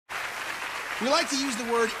We like to use the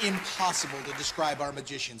word impossible to describe our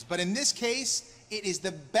magicians, but in this case, it is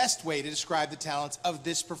the best way to describe the talents of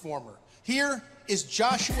this performer. Here is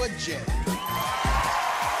Joshua J.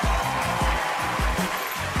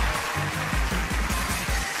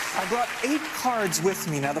 I brought 8 cards with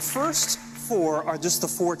me. Now, the first 4 are just the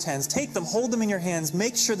 4 tens. Take them, hold them in your hands,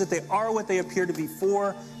 make sure that they are what they appear to be,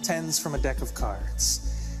 4 tens from a deck of cards.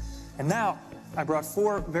 And now, I brought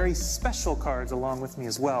 4 very special cards along with me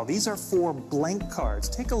as well. These are 4 blank cards.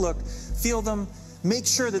 Take a look, feel them, make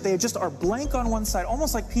sure that they just are blank on one side,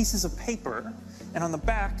 almost like pieces of paper, and on the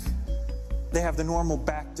back, they have the normal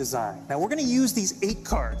back design. Now, we're going to use these 8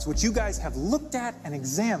 cards, which you guys have looked at and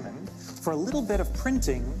examined, for a little bit of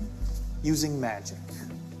printing using magic.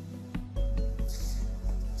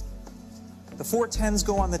 The 4 tens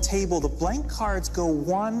go on the table. The blank cards go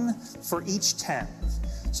 1 for each 10.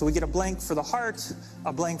 So we get a blank for the heart,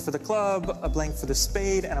 a blank for the club, a blank for the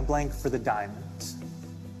spade, and a blank for the diamond.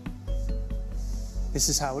 This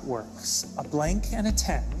is how it works. A blank and a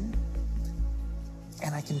 10,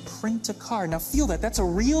 and I can print a card. Now feel that, that's a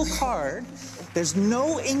real card. There's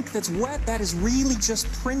no ink that's wet, that is really just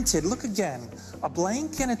printed. Look again, a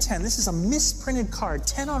blank and a 10. This is a misprinted card,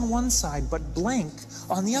 10 on one side, but blank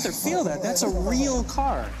on the other. Feel that, that's a real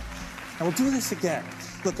card. Now we'll do this again.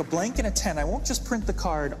 Look, a blank and a 10. I won't just print the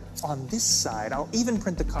card on this side. I'll even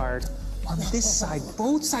print the card on this side,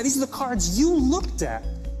 both sides. These are the cards you looked at.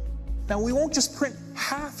 Now, we won't just print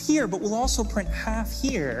half here, but we'll also print half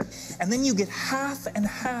here. And then you get half and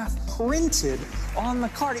half printed on the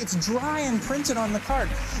card. It's dry and printed on the card.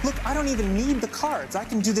 Look, I don't even need the cards. I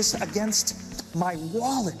can do this against my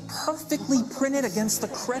wallet, perfectly printed against the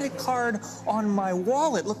credit card on my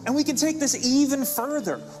wallet. Look, and we can take this even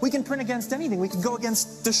further. We can print against anything. We can go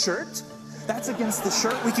against the shirt. That's against the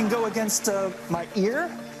shirt. We can go against my ear.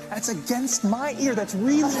 That's against my ear. That's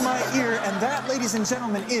really my ear. And that, ladies and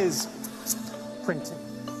gentlemen, is printing.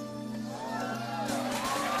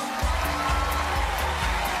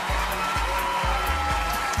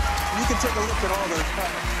 You can take a look at all those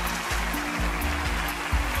cards.